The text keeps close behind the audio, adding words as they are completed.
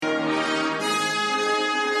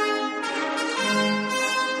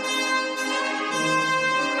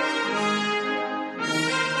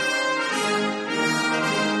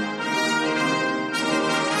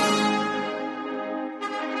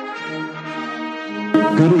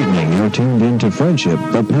Good evening. You're tuned in to Friendship,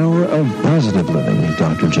 the Power of Positive Living.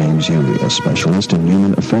 Dr. James Huey, a specialist in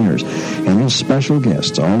human affairs, and his special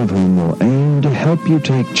guests, all of whom will aim to help you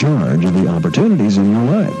take charge of the opportunities in your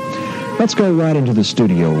life. Let's go right into the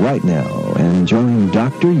studio right now and join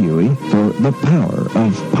Dr. Huey for the Power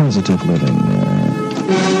of Positive Living.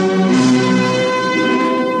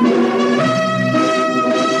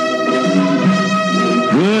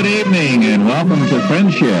 Good evening and welcome to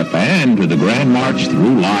Friendship and to the Grand March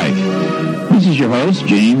Through Life. This is your host,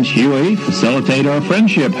 James Huey, facilitator of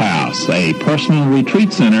Friendship House, a personal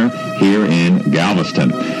retreat center here in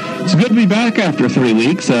Galveston. It's good to be back after 3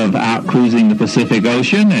 weeks of out cruising the Pacific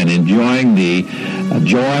Ocean and enjoying the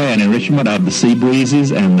joy and enrichment of the sea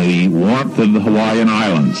breezes and the warmth of the Hawaiian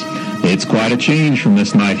Islands. It's quite a change from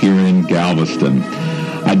this night here in Galveston.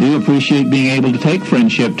 I do appreciate being able to take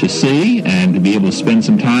Friendship to sea and to be able to spend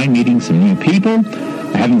some time meeting some new people,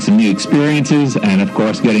 having some new experiences, and of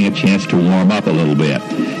course getting a chance to warm up a little bit.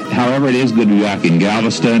 However, it is good to be back in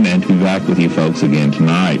Galveston and to be back with you folks again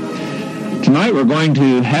tonight. Tonight we're going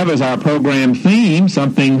to have as our program theme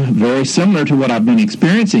something very similar to what I've been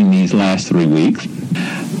experiencing these last 3 weeks.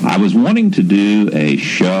 I was wanting to do a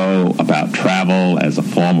show about travel as a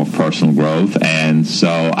form of personal growth, and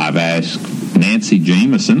so I've asked Nancy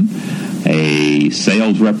Jameson, a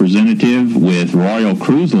sales representative with Royal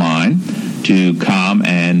Cruise Line, to come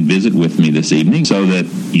and visit with me this evening so that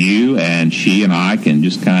you and she and I can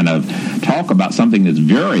just kind of talk about something that's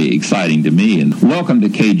very exciting to me. And welcome to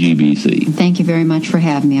KGBC. Thank you very much for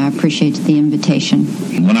having me. I appreciate the invitation.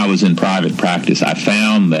 When I was in private practice, I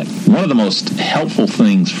found that one of the most helpful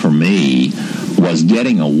things for me was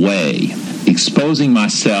getting away, exposing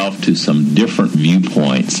myself to some different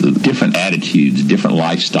viewpoints, different attitudes, different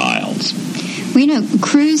lifestyles. Well, you know,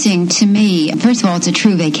 cruising, to me, first of all, it's a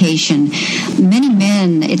true vacation. Many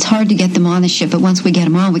men, it's hard to get them on the ship, but once we get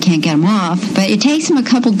them on, we can't get them off. But it takes them a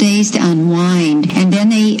couple days to unwind, and then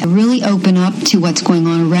they really open up to what's going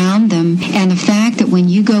on around them. And the fact that when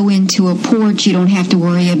you go into a port, you don't have to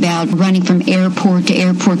worry about running from airport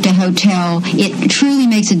to hotel. It truly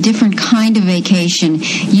makes a different kind of vacation.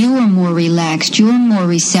 You are more relaxed. You're more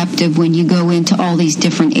receptive when you go into all these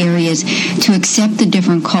different areas to accept the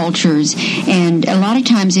different cultures. And a lot of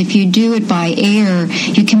times if you do it by air,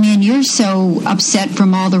 you come in, you're so upset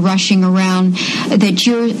from all the rushing around that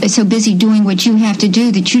you're so busy doing what you have to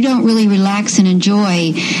do that you don't really relax and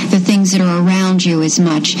enjoy the things that are around you as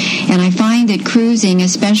much. And I find that cruising,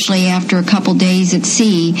 especially after a couple days at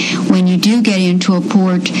sea, when you do get into a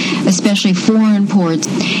port, especially foreign ports,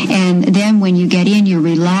 and then when you get in, you're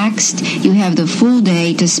relaxed, you have the full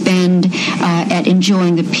day to spend at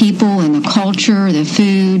enjoying the people and the culture, the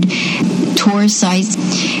food, tourist sites,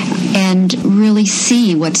 and really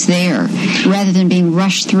see what's there rather than being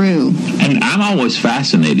rushed through. And I'm always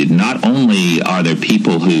fascinated. Not only are there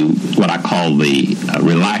people who, what I call the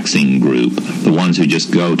relaxing group, the ones who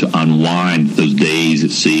just go to unwind those days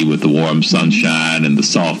at sea with the warm sunshine and the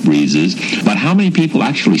soft breezes, but how many people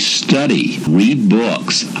actually study, read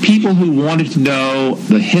books, people who wanted to know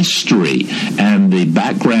the history and the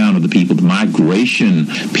background of the people, the migration,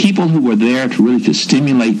 people who were there to really to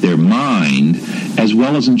stimulate their mind as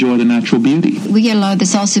well as enjoy the natural beauty. We get a lot of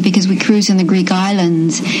this also because we cruise in the Greek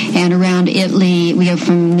islands and around Italy. We go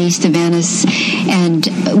from Nice to Venice, and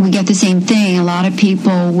we get the same thing. A lot of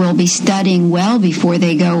people will be studying well before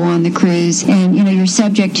they go on the cruise. And, you know, your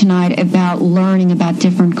subject tonight about learning about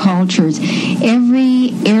different cultures.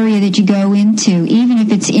 Every area that you go into, even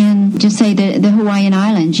if it's in, just say, the Hawaiian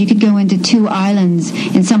Islands, you could go into 2 islands,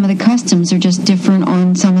 and some of the customs are just different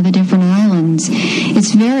on some of the different islands.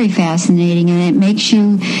 It's very fascinating, and it makes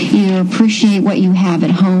you appreciate what you have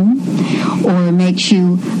at home, or it makes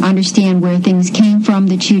you understand where things came from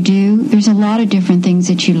that you do. There's a lot of different things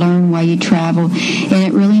that you learn while you travel, and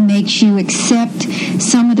it really makes you accept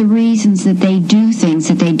some of the reasons that they do things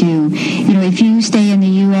that they do. You know, if you stay in the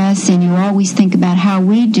U.S. and you always think about how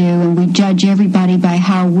we do, and we judge everybody by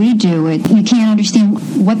how we do it, you can't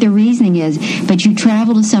understand what their reasoning is. But you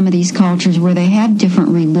travel to some of these cultures where they have different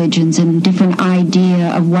religions and different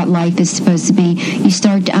idea of what life is supposed to be. You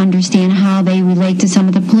start to understand how they relate to some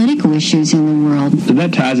of the political issues in the world. So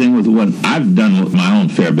that ties in with what I've done with my own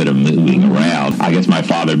fair bit of moving around. I guess my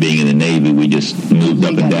father being in the Navy, we just moved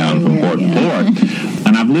up and down from port to port.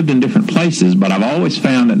 And I've lived in different places, but I've always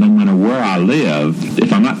found that no matter where I live,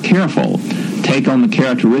 if I'm not careful, take on the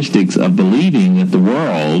characteristics of believing that the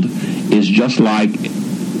world is just like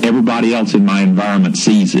everybody else in my environment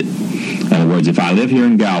sees it. In other words, if I live here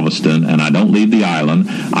in Galveston and I don't leave the island,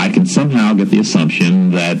 I can somehow get the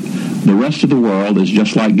assumption that the rest of the world is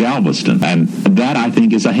just like Galveston. And that, I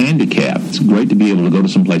think, is a handicap. It's great to be able to go to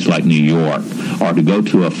some place like New York, or to go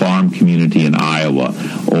to a farm community in Iowa,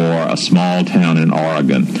 or a small town in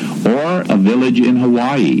Oregon, or a village in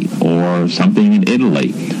Hawaii, or something in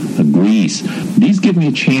Italy, Greece. These give me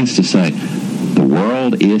a chance to say, the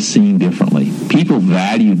world is seen differently. People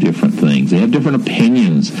value different things. They have different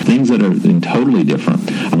opinions, things that are totally different.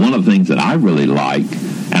 And one of the things that I really like,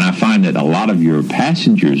 and I find that a lot of your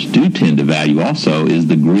passengers do tend to value also, is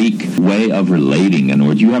the Greek way of relating. In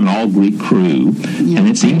other words, you have an all-Greek crew, and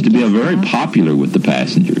it seems to be very popular with the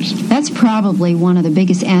passengers. That's probably one of the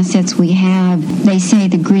biggest assets we have. They say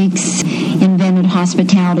the Greeks invented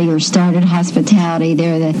hospitality or started hospitality.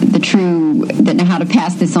 They're the true, that know how to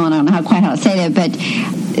pass this on. I don't know quite how to say that, but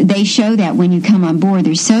they show that when you come on board.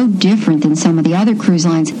 They're so different than some of the other cruise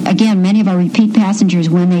lines. Again, many of our repeat passengers,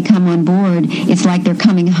 when they come on board, it's like they're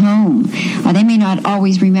coming home. They may not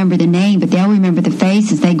always remember the name, but they'll remember the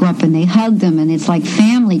faces. They go up and they hug them, and it's like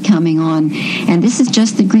family coming on. And this is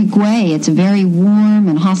just the Greek way. It's a very warm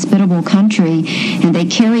and hospitable country, and they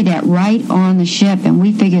carry that right on the ship, and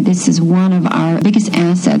we figure this is one of our biggest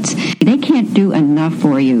assets. They can't do enough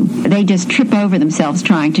for you. They just trip over themselves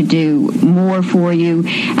trying to do more for you.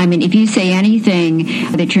 I mean, if you say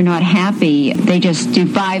anything that you're not happy, they just do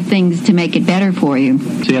 5 things to make it better for you.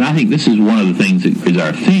 See, and I think this is one of the things that is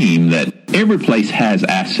our theme, that every place has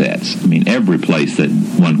assets. I mean, every place that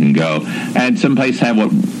one can go. And some places have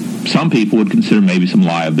what some people would consider maybe some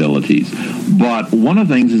liabilities. But one of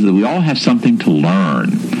the things is that we all have something to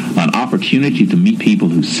learn, an opportunity to meet people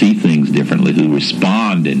who see things differently, who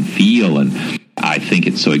respond and feel. And I think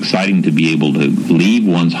it's so exciting to be able to leave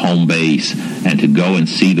one's home base and to go and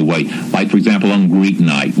see the way, like, for example, on Greek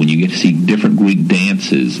night, when you get to see different Greek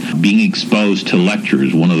dances, being exposed to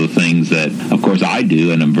lectures. One of the things that, of course, I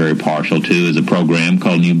do and I'm very partial to is a program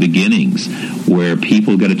called New Beginnings, where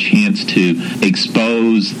people get a chance to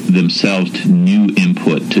expose themselves to new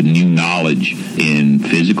input, to new knowledge in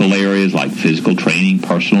physical areas like physical training,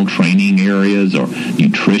 personal training areas, or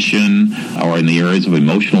nutrition, or in the areas of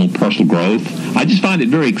emotional personal growth. I just find it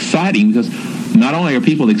very exciting because not only are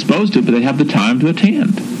people exposed to it, but they have the time to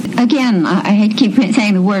attend. Again, I hate to keep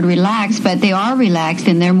saying the word relax, but they are relaxed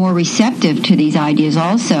and they're more receptive to these ideas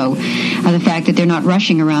also. The fact that they're not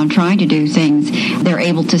rushing around trying to do things. They're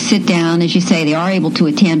able to sit down, as you say, they are able to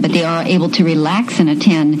attend, but they are able to relax and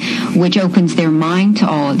attend, which opens their mind to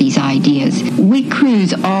all of these ideas. We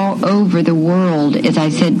cruise all over the world, as I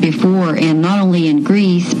said before, and not only in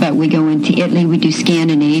Greece, but we go into Italy, we do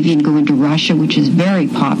Scandinavia, and go into Russia, which is very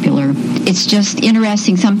popular. It's just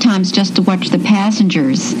interesting sometimes just to watch the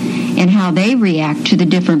passengers and how they react to the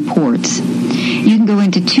different ports. You can go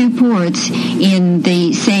into 2 ports in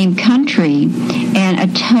the same country and a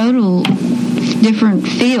total different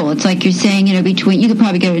feel. It's like you're saying, between, you could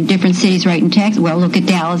probably go to different cities right in Texas. Well, look at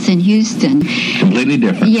Dallas and Houston. Completely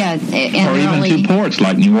different. Yeah. Or even 2 ports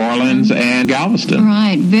like New Orleans and Galveston.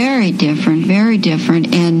 Right. Very different. Very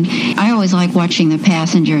different. And I always like watching the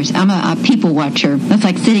passengers. I'm a people watcher. That's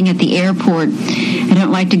like sitting at the airport. I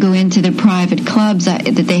don't like to go into the private clubs that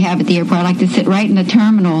they have at the airport. I like to sit right in the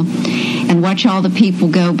terminal and watch all the people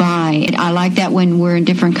go by. I like that when we're in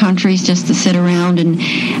different countries, just to sit around. And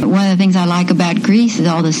one of the things I like about Greece is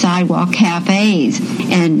all the sidewalk cafes.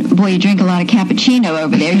 And boy, you drink a lot of cappuccino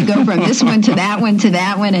over there. You go from this one to that one to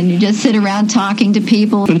that one, and you just sit around talking to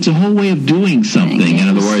people. But it's a whole way of doing something. In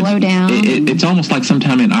other words, slow down. It's almost like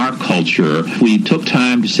sometime in our culture, if we took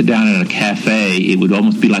time to sit down at a cafe, it would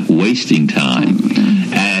almost be like wasting time.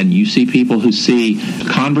 And you see people who see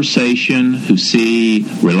conversation, who see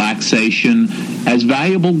relaxation as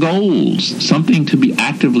valuable goals, something to be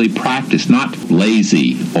actively practiced, not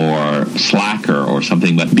lazy or slacker or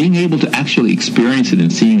something, but being able to actually experience it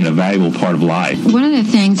and seeing it a valuable part of life. One of the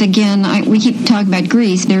things, again, we keep talking about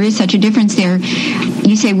Greece. There is such a difference there.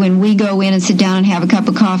 You say when we go in and sit down and have a cup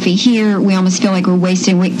of coffee here, we almost feel like we're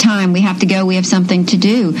wasting time. We have to go. We have something to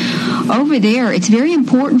do. Over there, it's very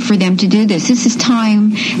important for them to do this. This is time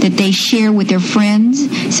that they share with their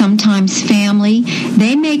friends, sometimes family.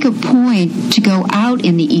 They make a point to go out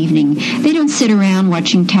in the evening. They don't sit around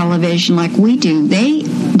watching television like we do. They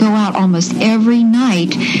go out almost every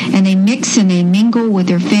night, and they mix and they mingle with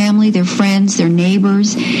their family, their friends, their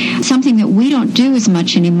neighbors, something that we don't do as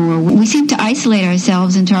much anymore. We seem to isolate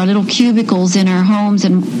ourselves into our little cubicles in our homes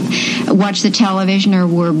and watch the television, or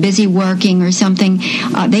we're busy working or something.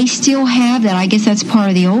 They still have that. I guess that's part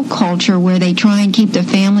of the old culture where they try and keep the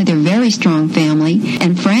family, their very strong family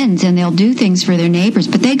and friends, friends and they'll do things for their neighbors,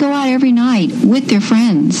 but they go out every night with their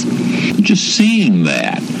friends. Just seeing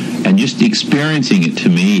that and just experiencing it, to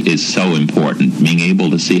me, is so important, being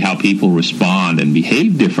able to see how people respond and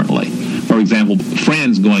behave differently. For example,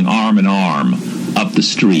 friends going arm in arm up the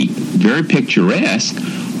street, very picturesque,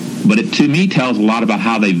 but it, to me, tells a lot about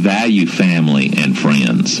how they value family and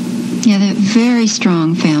friends. Yeah, they're very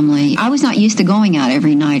strong family. I was not used to going out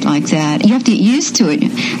every night like that. You have to get used to it.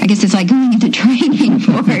 I guess it's like going into training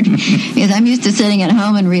for it, because I'm used to sitting at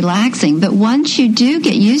home and relaxing. But once you do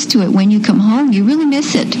get used to it, when you come home, you really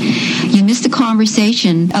miss it. You miss the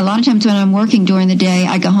conversation. A lot of times when I'm working during the day,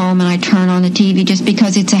 I go home and I turn on the TV just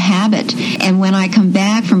because it's a habit. And when I come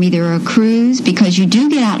back from either a cruise, because you do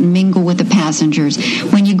get out and mingle with the passengers,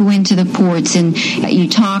 when you go into the ports and you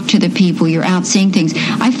talk to the people, you're out seeing things,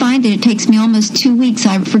 I find that it takes me almost 2 weeks.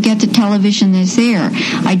 I forget the television is there.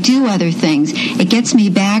 I do other things. It gets me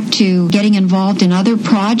back to getting involved in other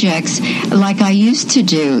projects like I used to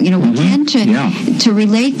do. You know, we tend to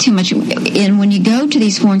relate too much. And when you go to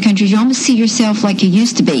these foreign countries, you almost see yourself like you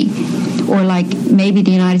used to be. Or like maybe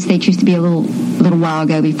the United States used to be a little while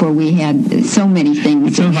ago before we had so many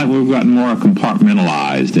things. It sounds like we've gotten more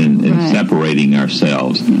compartmentalized in separating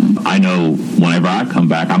ourselves. Yeah. I know whenever I come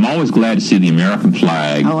back, I'm always glad to see the American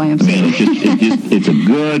flag. Oh, I am. I mean, it's a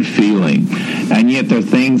good feeling. And yet there are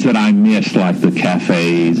things that I miss, like the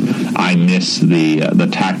cafes. I miss the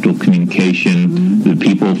tactile communication, the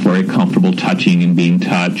people very comfortable touching and being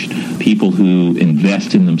touched, people who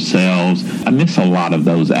invest in themselves. I miss a lot of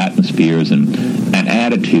those atmospheres and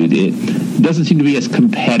attitude. It doesn't seem to be as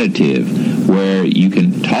competitive, where you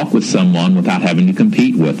can talk with someone without having to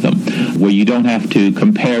compete with them, where you don't have to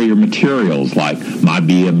compare your materials like my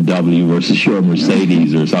BMW versus your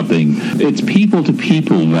Mercedes or something. It's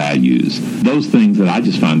people-to-people values. Those things that I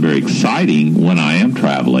just find very exciting when I am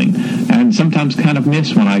traveling, and sometimes kind of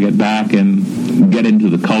miss when I get back and get into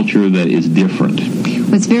the culture that is different.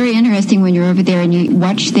 It's very interesting when you're over there and you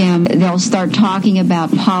watch them. They'll start talking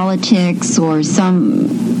about politics or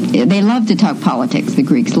they love to talk politics. The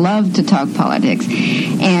Greeks love to talk politics.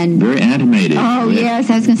 And very animated. Oh, yes.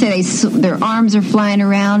 I was going to say their arms are flying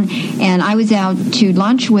around. And I was out to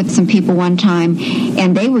lunch with some people one time,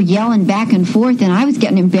 and they were yelling back and forth, and I was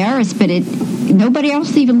getting embarrassed, but nobody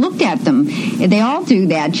else even looked at them. They all do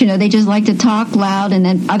that. You know, they just like to talk loud, and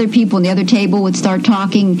then other people on the other table would start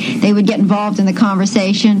talking. They would get involved in the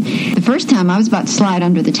conversation. The first time, I was about to slide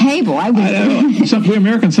under the table. I know. We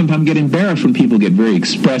Americans sometimes get embarrassed when people get very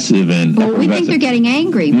expressive and well, we think they're getting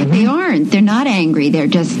angry, but they aren't. They're not angry. They're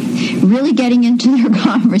just really getting into their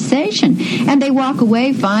conversation. And they walk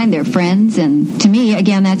away fine. They're friends. And to me,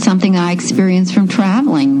 again, that's something I experienced from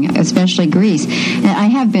traveling, especially Greece. And I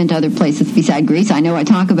have been to other places besides Greece. I know I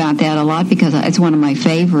talk about that a lot because it's one of my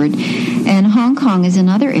favorite. And Hong Kong is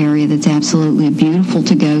another area that's absolutely beautiful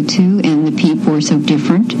to go to, and the people are so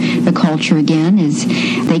different. The culture, again, is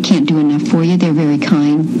they can't do enough for you. They're very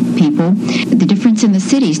kind people. The difference in the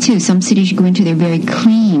cities, too. Some cities you go into, they're very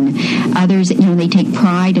clean. Others, they take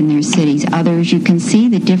pride in their cities. Others, you can see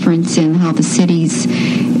the difference in how the cities,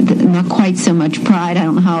 not quite so much pride, I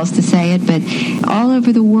don't know how else to say it, but all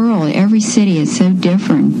over the world, every city is so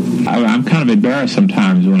different. I'm kind of embarrassed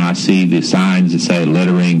sometimes when I see the signs that say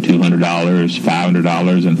littering, $200,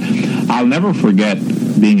 $500, and I'll never forget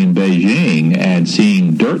being in Beijing and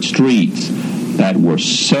seeing dirt streets that were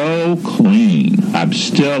so clean. I'm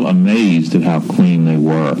still amazed at how clean they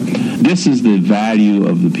were. This is the value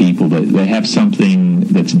of the people. That they have something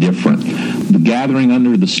that's different. The gathering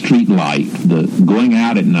under the street light, the going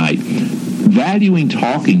out at night, valuing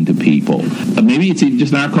talking to people. Maybe it's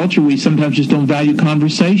just in our culture we sometimes just don't value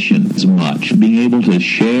conversation as much. Being able to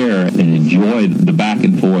share and enjoy the back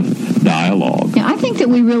and forth dialogue. Yeah, I think that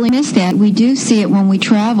we really miss that. We do see it when we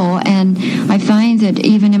travel, and I find that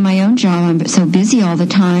even in my own job, I'm so busy all the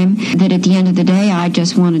time that at the end of the day, I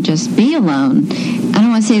just want to just be alone. I don't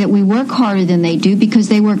want to say that we work harder than they do, because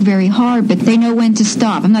they work very hard, but they know when to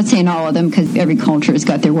stop. I'm not saying all of them, because every culture has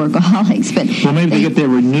got their workaholics, but well, maybe they get their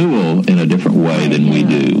renewal in a different way than we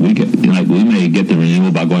do. We may get the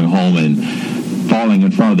renewal by going home and falling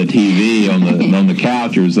in front of the TV on the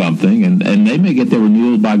couch or something, and they may get their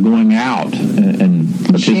renewal by going out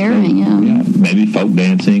and sharing, maybe folk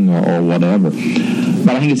dancing or whatever.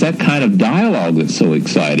 But I think it's that kind of dialogue that's so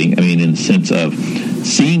exciting. I mean, in the sense of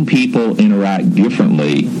seeing people interact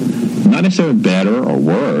differently, not necessarily better or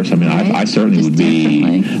worse. I mean, I certainly would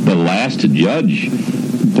be the last to judge,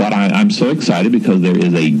 but I'm so excited because there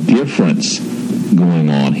is a difference going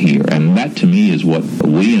on here. And that, to me, is what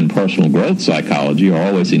we in personal growth psychology are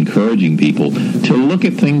always encouraging people to look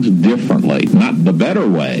at things differently. Not the better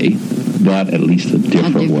way, but at least a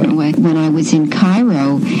different way. When I was in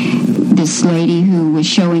Cairo, this lady who was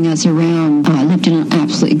showing us around lived in an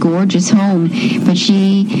absolutely gorgeous home, but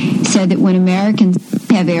she said that when Americans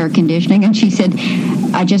have air conditioning, and she said,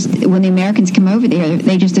 when the Americans come over there,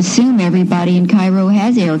 they just assume everybody in Cairo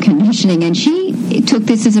has air conditioning, and she took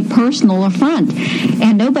this as a personal affront,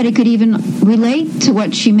 and nobody could even relate to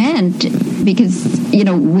what she meant, because,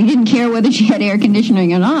 we didn't care whether she had air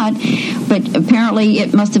conditioning or not, but apparently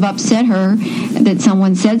it must have upset her that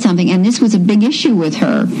someone said something, and this was a big issue with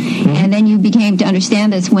her. And then you became to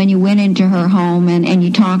understand this when you went into her home and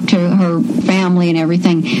you talked to her family and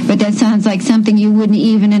everything. But that sounds like something you wouldn't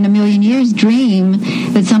even in a million years dream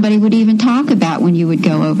that somebody would even talk about when you would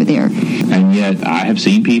go over there. And yet I have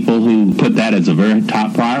seen people who put that as a very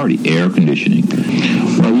top priority, air conditioning.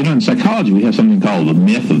 Well, in psychology we have something called the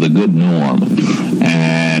myth of the good norm.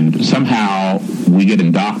 And somehow we get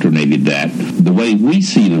indoctrinated that the way we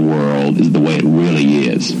see the world is the way it really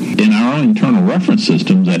is. In our own internal reference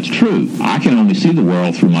systems, that's true. I can only see the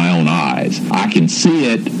world through my own eyes. I can see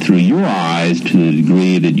it through your eyes to the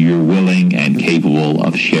degree that you're willing and capable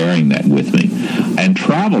of sharing that with me. And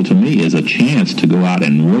travel to me is a chance to go out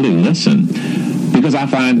and really listen. Because I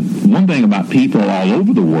find one thing about people all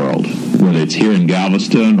over the world, whether it's here in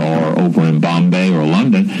Galveston or over in Bombay or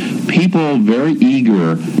London, people very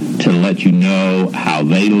eager to let you know how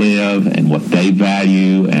they live and what they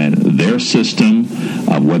value and their system,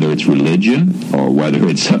 whether it's religion or whether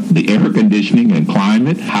it's the air conditioning and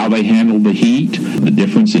climate, how they handle the heat, the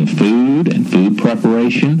difference in food and food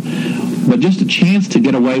preparation. But just a chance to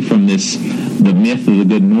get away from the myth of the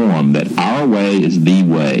good norm, that our way is the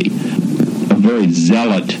way. A very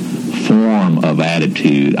zealot form of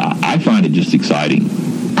attitude. I find it just exciting.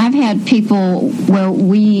 I've had people where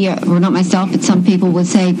or not myself, but some people would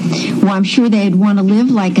say, well, I'm sure they'd want to live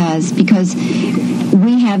like us because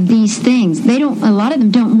we have these things. A lot of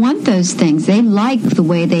them don't want those things. They like the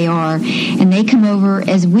way they are, and they come over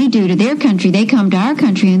as we do to their country. They come to our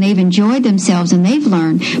country, and they've enjoyed themselves, and they've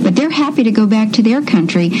learned, but they're happy to go back to their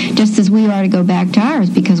country just as we are to go back to ours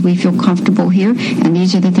because we feel comfortable here, and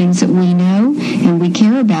these are the things that we know and we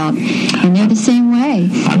care about, and they're the same way.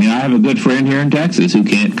 I have a good friend here in Texas who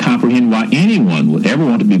can't comprehend why anyone would ever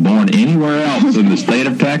want to be born anywhere else in the state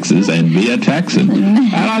of Texas and be a Texan.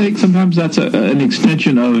 And I think sometimes that's an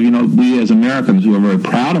extension of, we as Americans who are very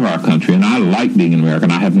proud of our country, and I like being an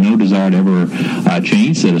American. I have no desire to ever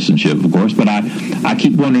change citizenship, of course, but I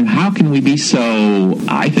keep wondering, how can we be so,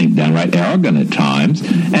 I think, downright arrogant at times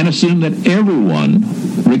and assume that everyone,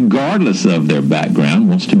 regardless of their background,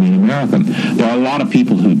 wants to be an American? There are a lot of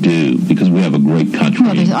people who do, because we have a great country.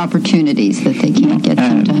 Well, there's opportunities that they can't get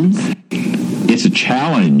sometimes. It's a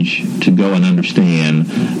challenge to go and understand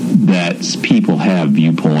that people have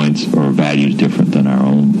viewpoints or values different than our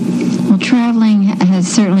own. Well, traveling has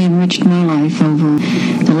certainly enriched my life over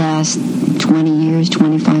the last 20 years,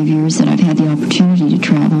 25 years that I've had the opportunity to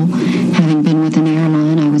travel. Having been with an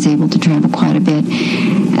airline, I was able to travel quite a bit.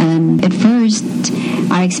 And at first,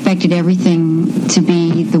 I expected everything to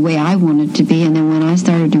be the way I wanted it to be, and then when I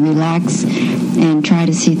started to relax and try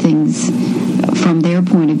to see things from their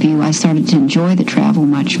point of view, I started to enjoy the travel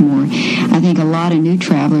much more. I think a lot of new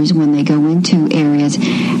travelers, when they go into areas,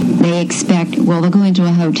 they expect, they'll go into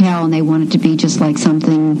a hotel and they want it to be just like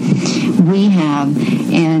something we have.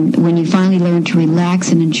 And when you finally learn to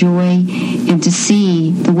relax and enjoy and to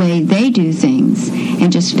see the way they do things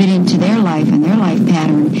and just fit into their life and their life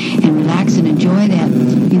pattern and relax and enjoy that,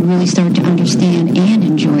 you really start to understand and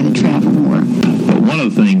enjoy the travel more. But one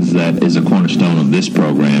of the things that is a cornerstone of this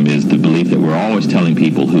program is the belief that we're always telling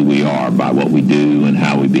people who we are by what we do and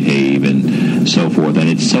how we behave and so forth. And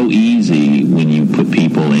it's so easy when you put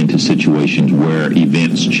people into situations where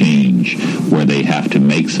events change, where they have to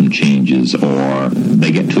make some changes, or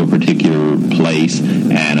they get to a particular place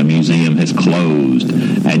and a museum has closed,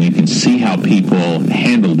 and you can see how people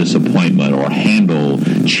handle disappointment or handle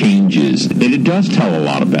changes. It does tell a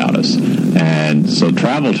lot about us. And so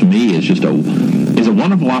travel to me is just a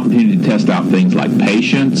wonderful opportunity to test out things like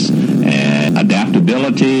patience and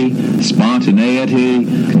adaptability, spontaneity,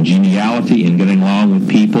 congeniality in getting along with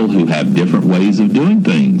people who have different ways of doing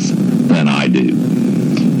things than I do.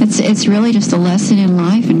 It's really just a lesson in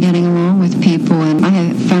life and getting along with people, and I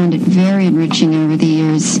have found it very enriching over the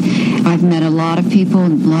years. I've met a lot of people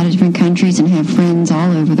in a lot of different countries and have friends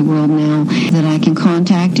all over the world now that I can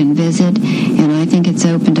contact and visit, and I think it's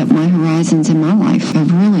opened up my horizons in my life.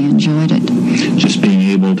 I've really enjoyed it. Just being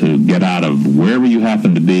able to get out of wherever you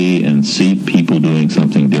happen to be and see people doing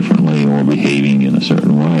something differently or behaving in a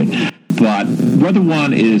certain way. But whether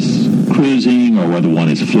one is cruising or whether one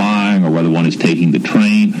is flying or whether one is taking the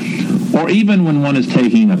train or even when one is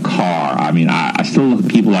taking a car, I mean, I still look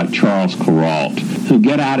at people like Charles Kuralt who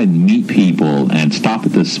get out and meet people and stop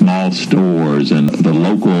at the small stores and the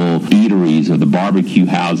local eateries or the barbecue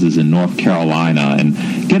houses in North Carolina and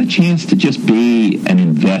get a chance to just be and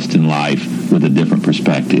invest in life with a different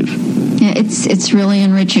perspective. Yeah, it's really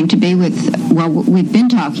enriching to be with, well, we've been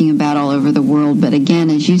talking about all over the world, but again,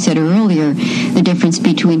 as you said earlier, the difference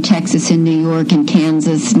between Texas and New York and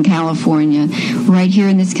Kansas and California, right here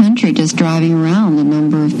in this country, just driving around, the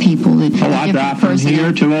number of people that... Oh, I drive from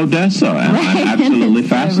here to Odessa, and right. I'm absolutely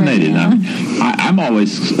fascinated. I'm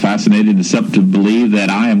always fascinated except to believe that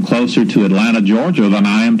I am closer to Atlanta, Georgia than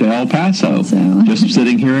I am to El Paso, just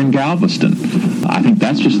sitting here in Galveston. I think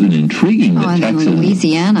that's just an intriguing... and Texas... then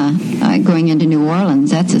Louisiana, going into New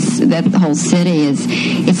Orleans, that whole city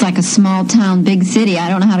it's like a small town, big city. I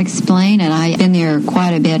don't know how to explain it. I've been there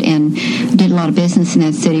quite a bit and did a lot of business in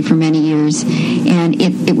that city for many years, and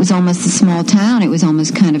it was almost a small town. It was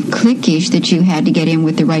almost kind of cliquish that you had to get in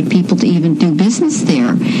with the right people to even do business there,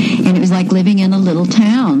 and it was like living in a little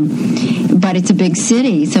town, but it's a big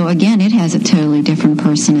city, so again, it has a totally different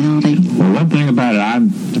personality. Well, one thing about it, I'm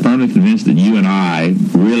firmly convinced that you and I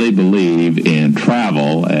really believe in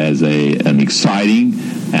travel as an exciting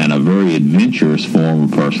and a very adventurous form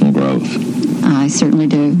of personal growth. I certainly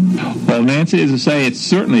do. Well, Nancy, as I say, it's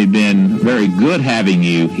certainly been very good having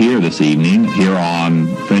you here this evening, here on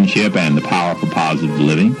Friendship and the Power for Positive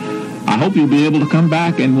Living. I hope you'll be able to come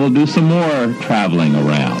back and we'll do some more traveling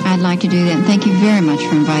around. I'd like to do that. Thank you very much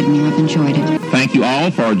for inviting me. I've enjoyed it. Thank you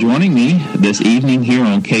all for joining me this evening here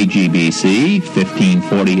on KGBC,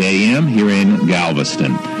 1540 AM here in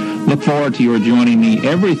Galveston. Look forward to your joining me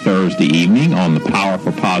every Thursday evening on the Power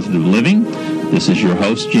for Positive Living. This is your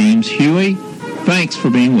host, James Huey. Thanks for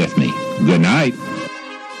being with me. Good night.